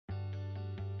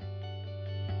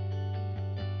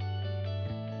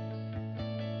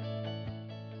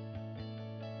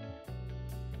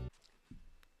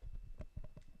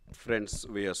Friends,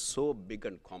 we are so big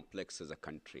and complex as a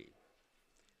country.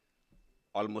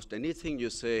 Almost anything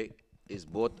you say is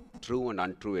both true and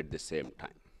untrue at the same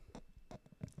time.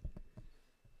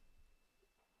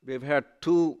 We've had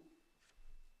two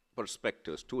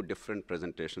perspectives, two different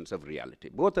presentations of reality.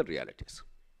 Both are realities.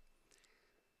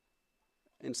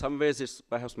 In some ways, it's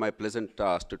perhaps my pleasant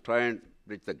task to try and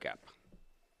bridge the gap,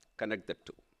 connect the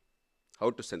two,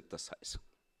 how to synthesize.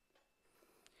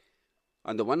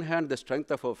 On the one hand, the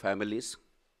strength of our families,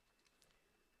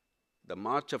 the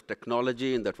march of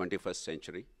technology in the 21st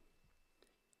century,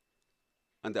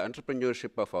 and the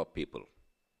entrepreneurship of our people,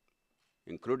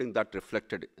 including that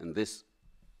reflected in this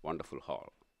wonderful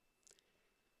hall.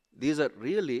 These are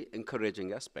really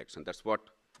encouraging aspects, and that's what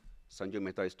Sanju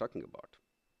Mehta is talking about.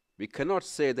 We cannot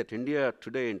say that India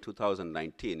today in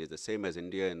 2019 is the same as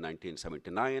India in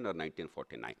 1979 or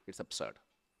 1949. It's absurd.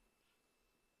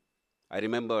 I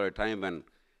remember a time when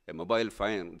a mobile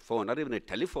phone or even a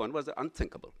telephone was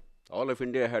unthinkable. All of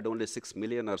India had only 6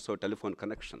 million or so telephone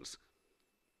connections.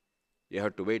 You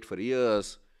had to wait for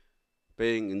years,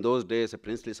 paying in those days a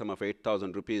princely sum of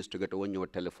 8,000 rupees to get one your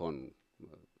telephone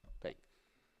thing.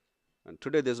 And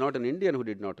today there's not an Indian who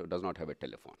does not have a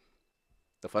telephone.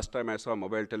 The first time I saw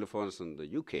mobile telephones in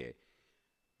the UK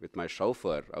with my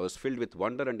chauffeur, I was filled with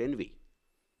wonder and envy.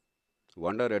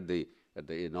 Wonder at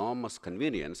the enormous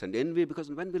convenience, and envy because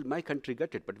when will my country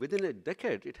get it? But within a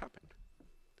decade, it happened.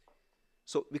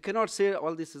 So we cannot say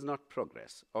all this is not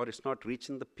progress, or it's not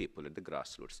reaching the people at the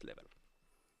grassroots level.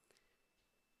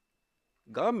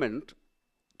 Government,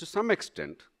 to some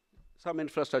extent, some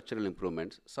infrastructural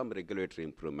improvements, some regulatory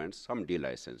improvements, some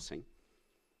delicensing,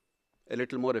 a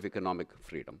little more of economic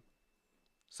freedom.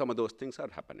 Some of those things are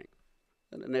happening.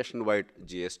 And a nationwide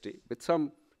GST with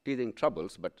some teething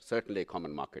troubles, but certainly a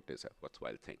common market is a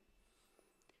worthwhile thing.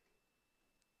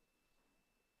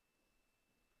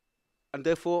 And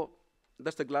therefore,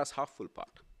 that's the glass half full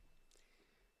part.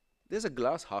 There's a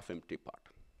glass half empty part.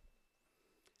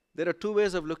 There are two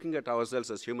ways of looking at ourselves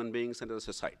as human beings and as a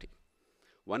society.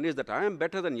 One is that I am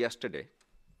better than yesterday.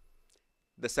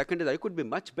 The second is I could be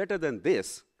much better than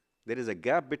this. There is a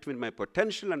gap between my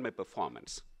potential and my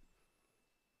performance.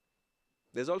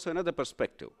 There's also another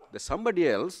perspective. There's somebody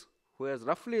else who has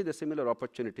roughly the similar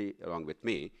opportunity along with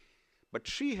me, but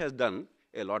she has done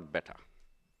a lot better.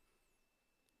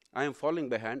 I am falling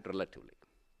behind relatively.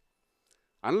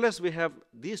 Unless we have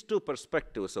these two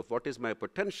perspectives of what is my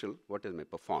potential, what is my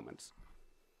performance,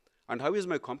 and how is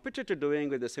my competitor doing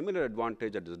with a similar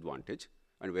advantage or disadvantage,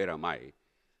 and where am I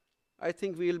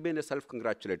think we will be in a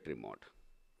self-congratulatory mode.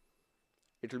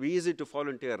 It will be easy to fall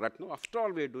into a rut. No, after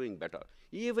all, we are doing better.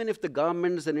 Even if the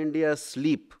governments in India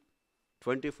sleep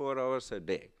 24 hours a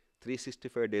day,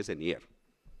 365 days a year,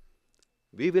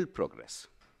 we will progress.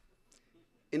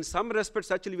 In some respects,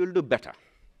 actually, we will do better.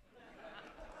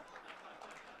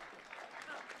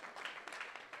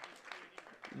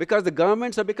 Because the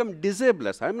governments have become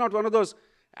disablers. I'm not one of those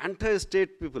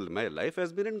anti-state people. My life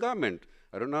has been in government.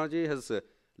 Arunaji has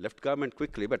left government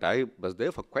quickly, but I was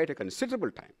there for quite a considerable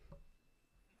time.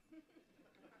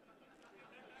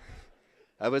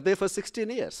 I was there for 16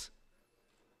 years.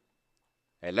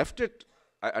 I left it,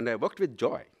 and I worked with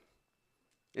joy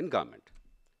in government.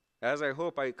 As I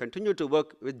hope I continue to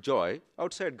work with joy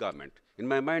outside government. In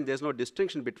my mind, there's no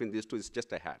distinction between these two. It's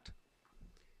just a hat.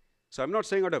 So I'm not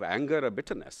saying out of anger or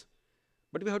bitterness,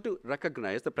 but we have to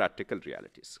recognize the practical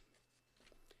realities.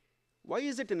 Why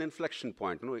is it an inflection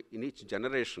point? You know, in each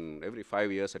generation, every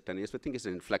 5 years or 10 years, we think it's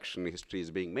an inflection, history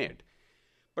is being made.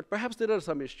 But perhaps there are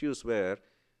some issues where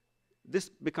this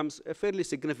becomes a fairly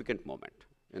significant moment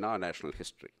in our national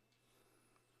history.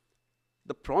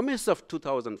 The promise of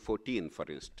 2014,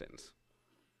 for instance,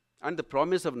 and the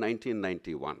promise of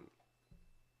 1991,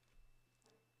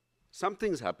 some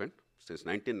things happened since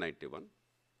 1991.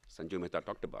 Sanju Mehta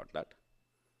talked about that.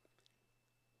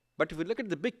 But if you look at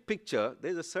the big picture,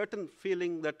 there's a certain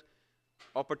feeling that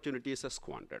opportunities are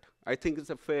squandered. I think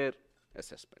it's a fair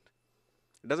assessment.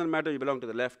 It doesn't matter you belong to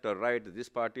the left or right, this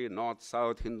party, north,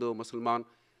 south, Hindu, Muslim.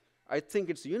 I think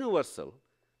it's universal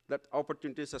that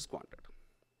opportunities are squandered.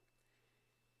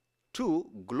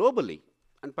 Two, globally,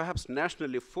 and perhaps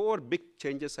nationally, 4 big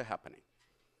changes are happening.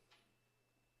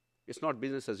 It's not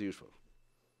business as usual.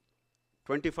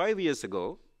 25 years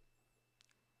ago,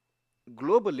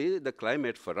 globally, the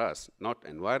climate for us, not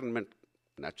environment,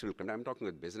 natural climate, I'm talking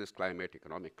about business climate,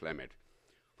 economic climate,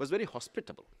 was very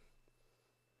hospitable.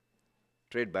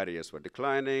 Trade barriers were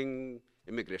declining,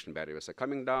 immigration barriers are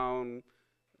coming down,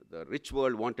 the rich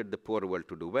world wanted the poor world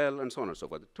to do well, and so on and so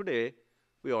forth. Today,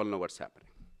 we all know what's happening.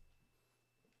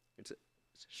 It's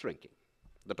shrinking,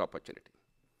 that opportunity.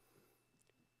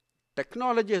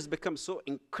 Technology has become so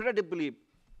incredibly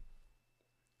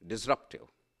disruptive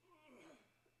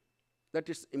that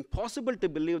it's impossible to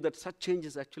believe that such change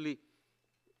is actually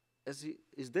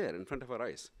is there in front of our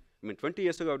eyes. I mean, 20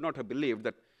 years ago, I would not have believed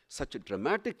that such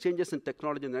dramatic changes in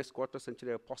technology in the next quarter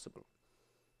century are possible.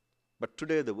 But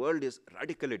today, the world is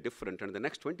radically different, and in the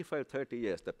next 25, 30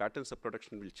 years, the patterns of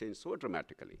production will change so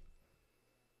dramatically.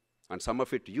 And some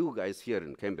of it you guys here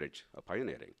in Cambridge are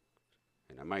pioneering,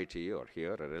 in MIT or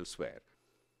here or elsewhere.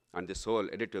 And this whole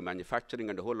additive manufacturing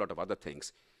and a whole lot of other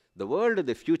things. The world of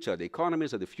the future, the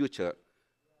economies of the future,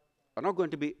 are not going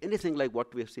to be anything like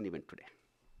what we have seen even today.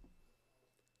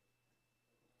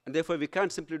 And therefore, we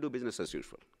can't simply do business as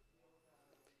usual.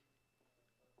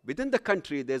 Within the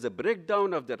country, there's a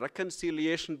breakdown of the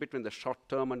reconciliation between the short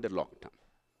term and the long term.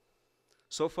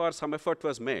 So far, some effort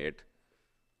was made.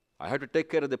 I have to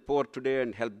take care of the poor today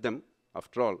and help them.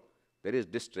 After all, there is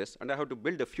distress, and I have to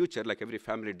build a future like every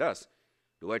family does.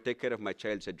 Do I take care of my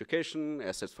child's education,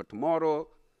 assets for tomorrow,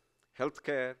 health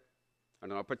care,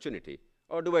 and an opportunity?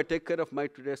 Or do I take care of my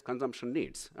today's consumption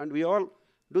needs? And we all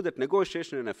do that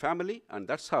negotiation in a family, and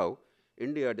that's how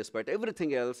India, despite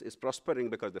everything else, is prospering,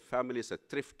 because the families are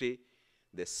thrifty.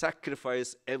 They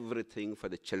sacrifice everything for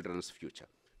the children's future.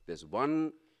 There's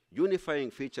one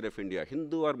unifying feature of India,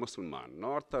 Hindu or Muslim,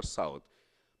 North or South,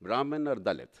 Brahmin or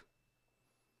Dalit.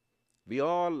 We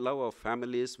all love our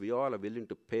families. We all are willing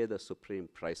to pay the supreme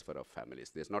price for our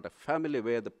families. There's not a family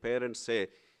where the parents say,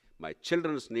 my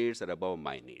children's needs are above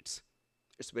my needs.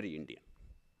 It's very Indian.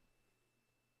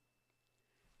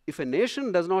 If a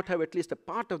nation does not have at least a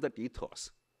part of that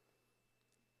ethos,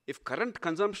 if current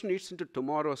consumption eats into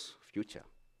tomorrow's future,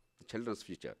 the children's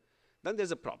future, then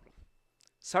there's a problem.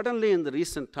 Suddenly, in the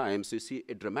recent times, you see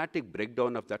a dramatic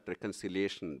breakdown of that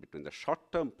reconciliation between the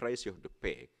short-term price you have to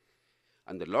pay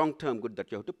and the long-term good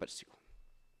that you have to pursue.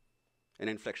 An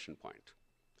inflection point,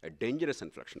 a dangerous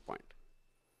inflection point.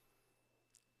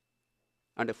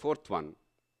 And a fourth one,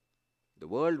 the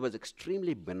world was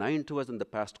extremely benign to us in the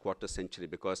past quarter century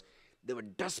because they were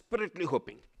desperately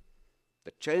hoping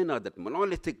that China, that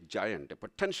monolithic giant, a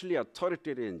potentially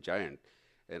authoritarian giant,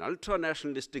 an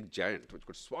ultra-nationalistic giant which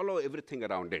could swallow everything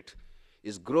around it,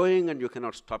 is growing and you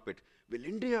cannot stop it. Will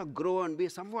India grow and be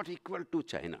somewhat equal to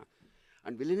China?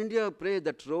 And will India play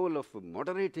that role of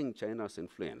moderating China's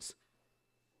influence?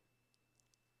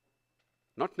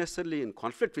 Not necessarily in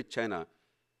conflict with China,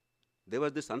 there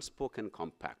was this unspoken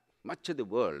compact. Much of the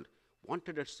world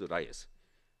wanted us to rise.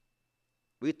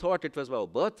 We thought it was our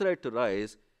birthright to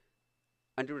rise,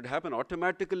 and it would happen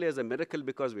automatically as a miracle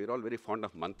because we're all very fond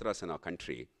of mantras in our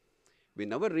country. We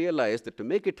never realized that to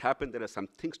make it happen, there are some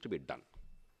things to be done.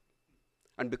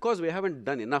 And because we haven't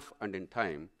done enough and in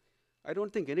time, I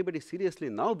don't think anybody seriously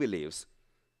now believes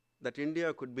that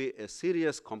India could be a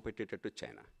serious competitor to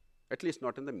China, at least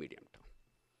not in the medium term.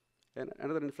 And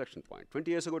another inflection point. 20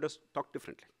 years ago, it was talked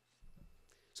differently.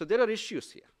 So there are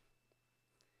issues here.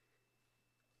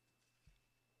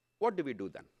 What do we do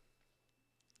then?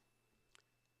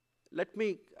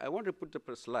 I want to put up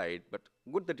a slide, but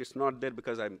good that it's not there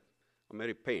because I'm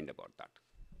very pained about that.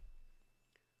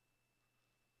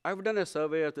 I've done a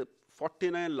survey of the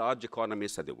 49 large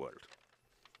economies of the world,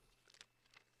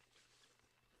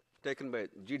 taken by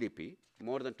GDP,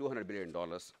 more than $200 billion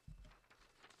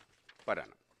per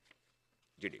annum,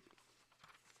 GDP.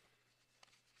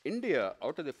 India,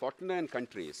 out of the 49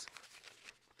 countries,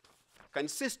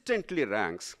 consistently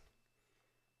ranks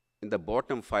in the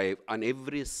bottom 5 on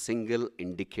every single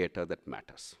indicator that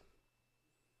matters.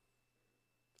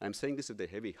 I'm saying this with a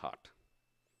heavy heart.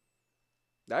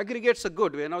 The aggregates are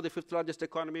good. We are now the 5th largest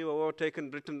economy. We've overtaken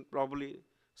Britain probably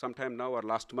sometime now or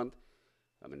last month.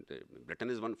 I mean, Britain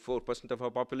is 4% of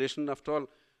our population. After all,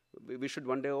 we should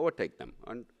one day overtake them.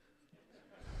 And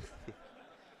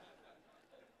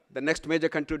the next major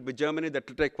country would be Germany. That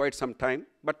will take quite some time,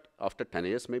 but after 10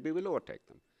 years, maybe we'll overtake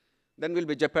them. Then will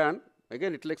be Japan.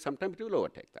 Again, it will take some time, but we will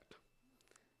overtake that.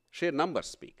 Sheer numbers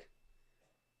speak.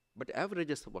 But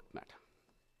averages are what matter.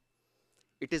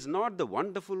 It is not the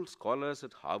wonderful scholars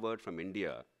at Harvard from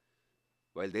India,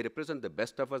 while they represent the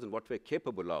best of us and what we're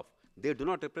capable of, they do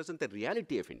not represent the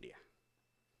reality of India.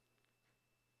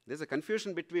 There's a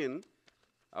confusion between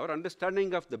our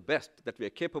understanding of the best that we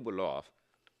are capable of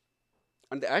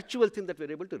and the actual thing that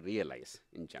we're able to realize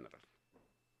in general.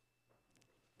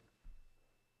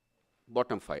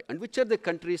 Bottom 5. And which are the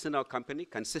countries in our company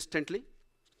consistently?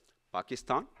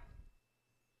 Pakistan.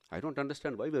 I don't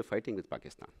understand why we're fighting with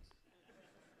Pakistan.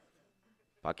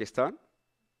 Pakistan,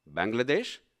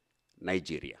 Bangladesh,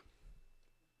 Nigeria.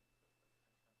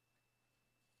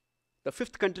 The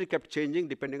 5th country kept changing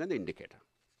depending on the indicator.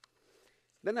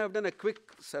 Then I've done a quick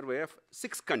survey of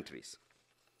 6 countries.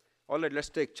 All right, let's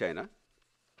take China,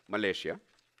 Malaysia,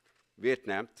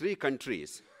 Vietnam, 3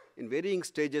 countries in varying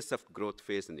stages of growth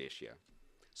phase in Asia,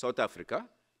 South Africa,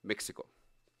 Mexico.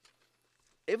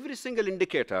 Every single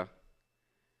indicator,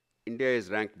 India is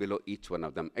ranked below each one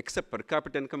of them, except per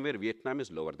capita income, where Vietnam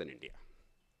is lower than India.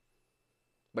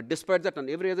 But despite that, on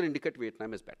every other indicator,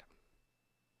 Vietnam is better.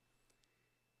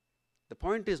 The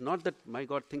point is not that, my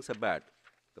God, things are bad.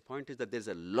 The point is that there's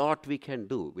a lot we can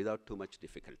do without too much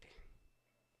difficulty.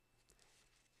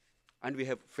 And we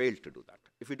have failed to do that.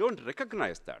 If we don't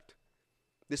recognize that,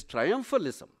 this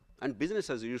triumphalism and business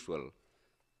as usual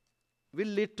will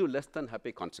lead to less than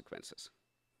happy consequences.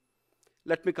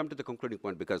 Let me come to the concluding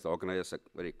point, because the organizers are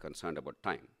very concerned about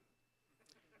time.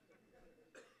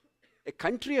 A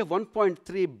country of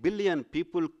 1.3 billion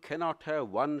people cannot have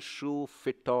one shoe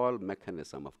fit all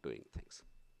mechanism of doing things.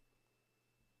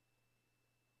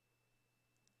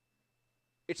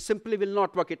 It simply will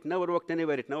not work. It never worked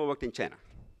anywhere. It never worked in China.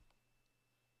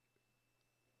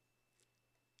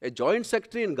 A joint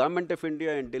secretary in Government of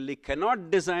India in Delhi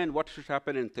cannot design what should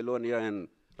happen in Tilonia in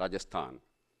Rajasthan,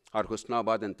 or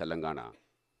Husnabad in Telangana,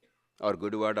 or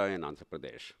Gudwada in Andhra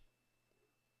Pradesh,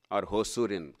 or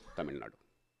Hosur in Tamil Nadu.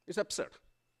 It's absurd.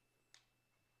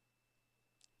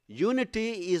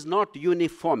 Unity is not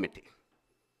uniformity.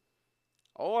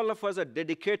 All of us are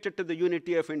dedicated to the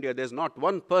unity of India. There's not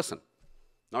one person,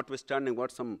 notwithstanding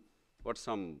what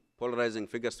some polarizing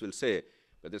figures will say,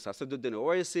 whether it's Asaduddin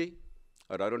Owaisi,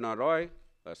 or Aruna Roy,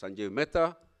 or Sanjeev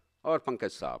Mehta, or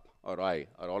Pankaj Saab, or I,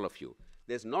 or all of you.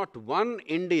 There's not one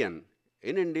Indian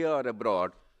in India or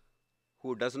abroad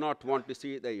who does not want to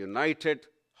see the united,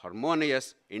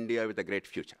 harmonious India with a great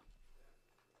future.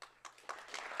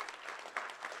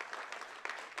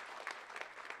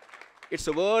 It's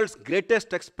the world's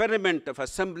greatest experiment of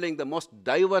assembling the most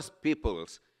diverse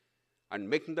peoples and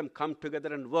making them come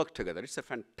together and work together. It's a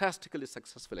fantastically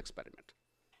successful experiment.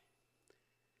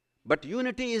 But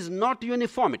unity is not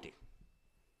uniformity.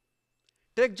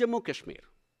 Take Jammu Kashmir.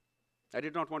 I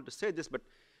did not want to say this, but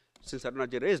since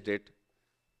Arunaji raised it,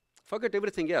 forget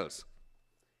everything else.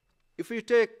 If we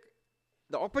take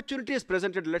the opportunities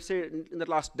presented, let's say, in the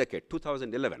last decade,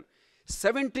 2011,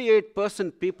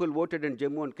 78% people voted in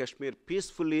Jammu and Kashmir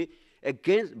peacefully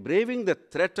against braving the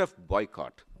threat of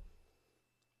boycott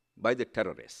by the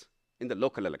terrorists in the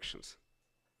local elections.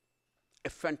 A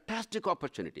fantastic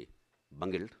opportunity,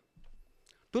 bungled.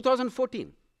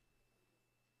 2014,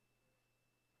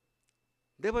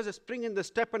 there was a spring in the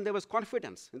step and there was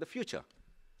confidence in the future.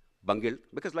 Bungled,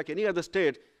 because like any other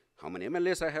state, how many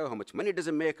MLAs I have, how much money does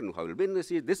it make, and how will be in this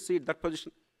seat, that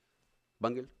position.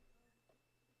 Bungled.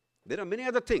 There are many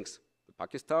other things.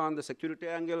 Pakistan, the security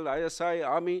angle, ISI,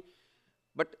 army.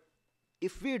 But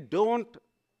if we don't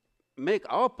make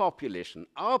our population,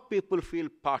 our people feel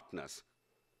partners,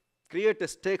 create a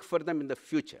stake for them in the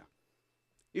future,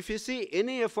 if you see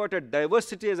any effort at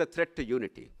diversity as a threat to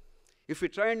unity, if we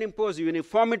try and impose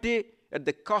uniformity at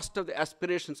the cost of the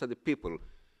aspirations of the people,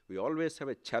 we always have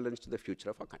a challenge to the future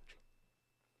of our country.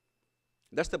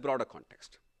 That's the broader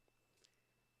context.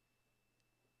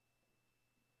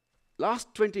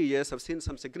 Last 20 years have seen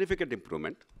some significant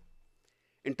improvement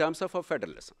in terms of our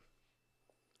federalism.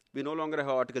 We no longer have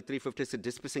Article 356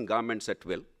 dismissing governments at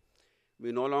will.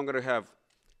 We no longer have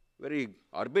very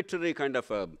arbitrary kind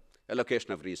of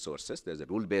allocation of resources. There's a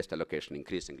rule-based allocation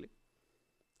increasingly.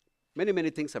 Many, many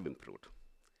things have improved.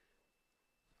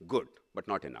 Good, but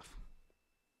not enough.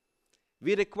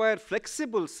 We require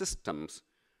flexible systems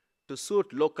to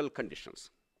suit local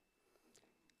conditions.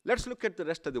 Let's look at the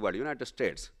rest of the world, United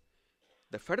States.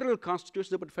 The federal constitution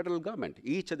is about federal government.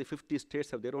 Each of the 50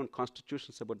 states have their own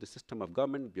constitutions about the system of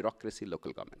government, bureaucracy,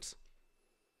 local governments.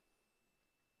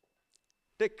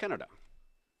 Take Canada.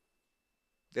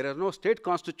 There are no state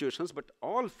constitutions, but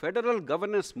all federal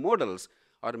governance models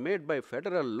are made by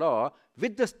federal law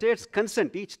with the state's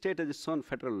consent. Each state has its own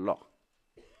federal law.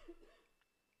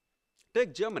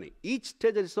 Take Germany. Each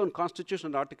state has its own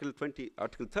constitution, Article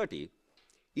 30.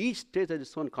 Each state has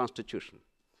its own constitution.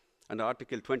 Under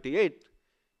Article 28,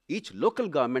 each local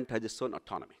government has its own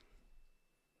autonomy.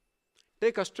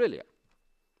 Take Australia.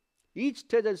 Each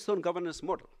state has its own governance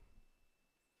model.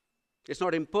 It's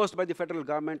not imposed by the federal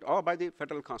government or by the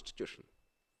federal constitution.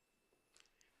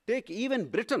 Take even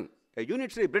Britain, a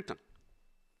unitary Britain.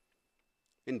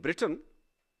 In Britain,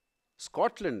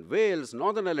 Scotland, Wales,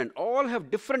 Northern Ireland all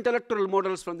have different electoral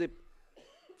models from the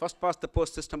first past the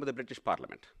post system of the British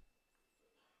Parliament.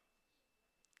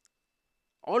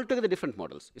 Altogether different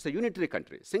models. It's a unitary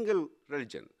country, single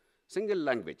religion, single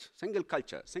language, single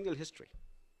culture, single history.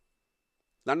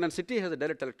 London City has a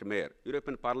direct elected mayor.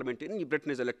 European Parliament in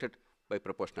Britain is elected by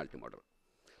proportionality model.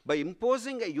 By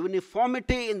imposing a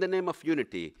uniformity in the name of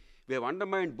unity, we have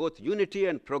undermined both unity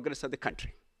and progress of the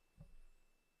country.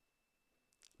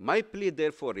 My plea,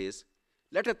 therefore, is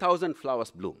let 1,000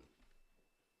 flowers bloom.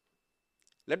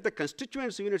 Let the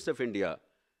constituent units of India,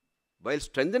 while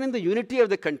strengthening the unity of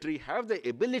the country, have the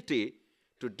ability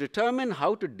to determine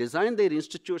how to design their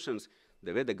institutions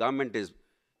the way the government is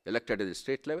elected at the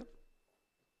state level,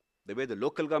 the way the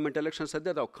local government elections are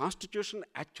there. Our constitution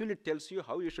actually tells you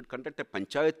how you should conduct a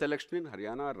panchayat election in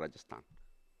Haryana or Rajasthan,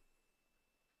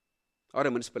 or a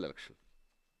municipal election.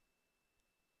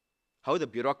 How the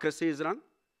bureaucracy is run.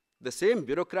 The same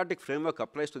bureaucratic framework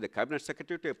applies to the cabinet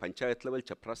secretary, to a panchayat level,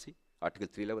 chaprasi, Article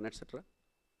 311, etc.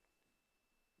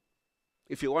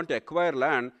 If you want to acquire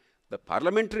land, the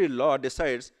parliamentary law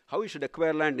decides how you should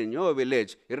acquire land in your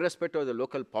village, irrespective of the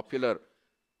local popular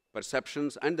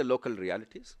perceptions and the local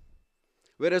realities.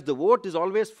 Whereas the vote is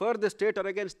always for the state or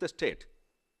against the state.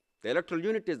 The electoral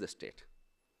unit is the state.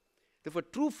 Therefore,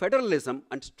 true federalism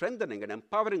and strengthening and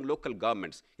empowering local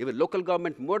governments, even local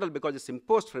government model, because it's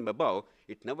imposed from above,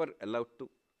 it was never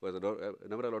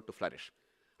allowed to flourish.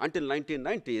 Until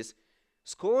 1990s,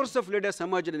 scores of leaders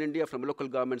emerged in India from local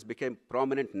governments, became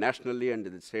prominent nationally and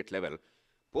at the state level.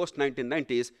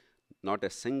 Post-1990s, not a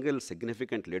single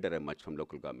significant leader emerged from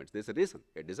local governments. There's a reason,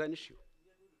 a design issue.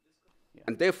 Yeah.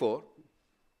 And therefore,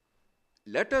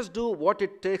 let us do what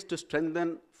it takes to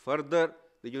strengthen further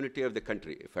the unity of the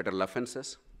country. Federal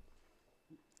offenses,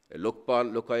 a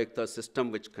Lokpal, Lokayukta system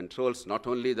which controls not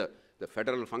only the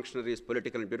federal functionaries,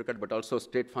 political and bureaucrat, but also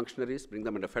state functionaries, bring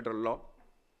them under federal law,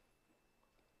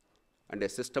 and a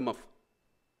system of,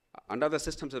 and other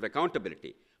systems of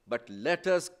accountability. But let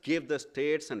us give the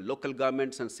states and local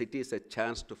governments and cities a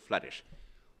chance to flourish.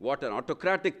 What an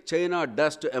autocratic China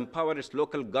does to empower its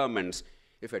local governments,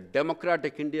 if a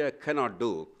democratic India cannot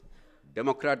do,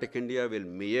 democratic India will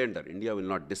meander. India will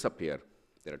not disappear.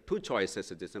 There are two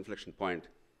choices at this inflection point.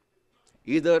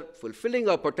 Either fulfilling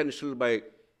our potential by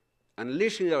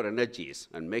unleashing our energies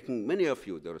and making many of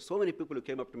you, there were so many people who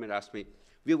came up to me and asked me,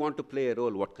 we want to play a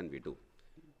role, what can we do?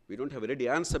 We don't have a ready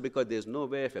answer because there's no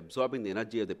way of absorbing the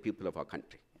energy of the people of our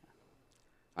country.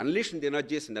 Unleashing the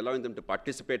energies and allowing them to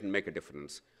participate and make a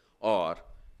difference, or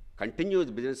continue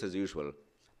with business as usual,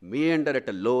 meander at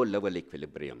a low-level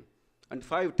equilibrium, and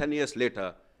 5-10 years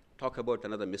later, talk about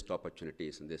another missed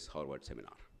opportunities in this Harvard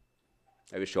seminar.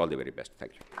 I wish you all the very best.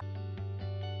 Thank you.